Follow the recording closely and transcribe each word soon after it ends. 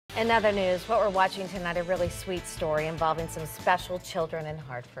In other news, what we're watching tonight, a really sweet story involving some special children in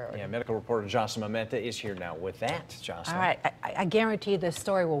Hartford. Yeah, medical reporter Jocelyn Mamenta is here now with that, Jocelyn. All right, I guarantee this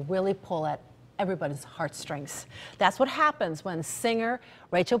story will really pull at everybody's heartstrings. That's what happens when singer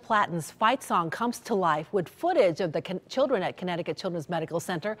Rachel Platten's fight song comes to life with footage of the children at Connecticut Children's Medical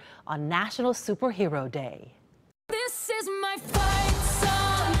Center on National Superhero Day. This is my fight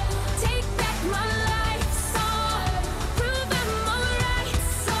song. Take back my life song. Prove I'm alright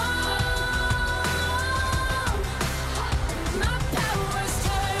song. My power's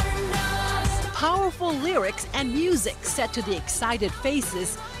turned on. Powerful lyrics and music set to the excited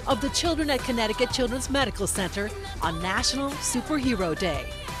faces of the children at Connecticut Children's Medical Center on National Superhero Day.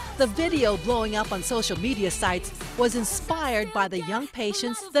 The video blowing up on social media sites was inspired by the young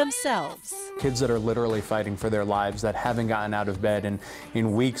patients themselves. Kids that are literally fighting for their lives, that haven't gotten out of bed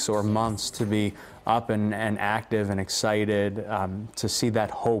in weeks or months, to be up and active and excited, to see that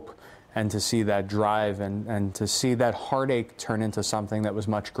hope and to see that drive and to see that heartache turn into something that was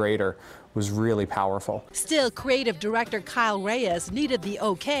much greater was really powerful. Still, creative director Kyle Reyes needed the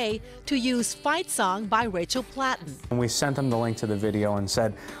okay to use Fight Song by Rachel Platten. And we sent them the link to the video and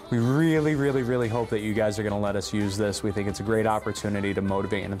said, we really hope that you guys are going to let us use this. We think it's a great opportunity to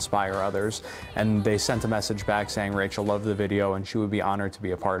motivate and inspire others. And they sent a message back saying Rachel loved the video and she would be honored to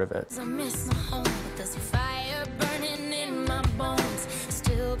be a part of it. I miss my home, but there's a fire burning in my bones.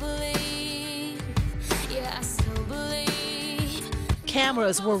 Still believe, yeah, I still believe.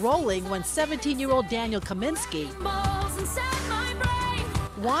 Cameras were rolling when 17-year-old Daniel Kaminsky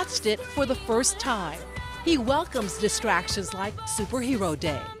watched it for the first time. He welcomes distractions like Superhero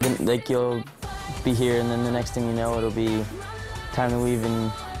Day. Like, you'll be here and then the next thing you know, it'll be time to leave and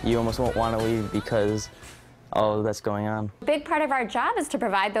you almost won't want to leave because all that's going on. A big part of our job is to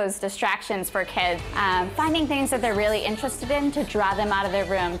provide those distractions for kids, finding things that they're really interested in to draw them out of their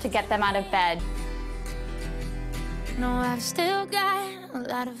room, to get them out of bed. No, I've still got a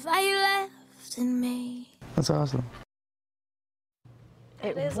lot of fire left in me. That's awesome.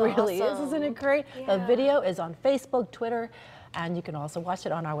 It really is, isn't it great? Yeah. The video is on Facebook, Twitter, and you can also watch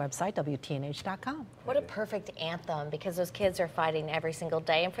it on our website, WTNH.com. What a perfect anthem, because those kids are fighting every single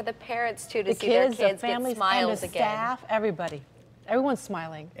day, and for the parents too, to The see kids, their the kids families, get smiles and the again. staff, everybody. Everyone's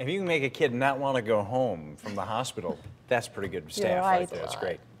smiling. If you can make a kid not want to go home from the hospital, that's pretty good staff right. right there. That's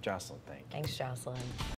great. Jocelyn, thank you. Thanks, Jocelyn.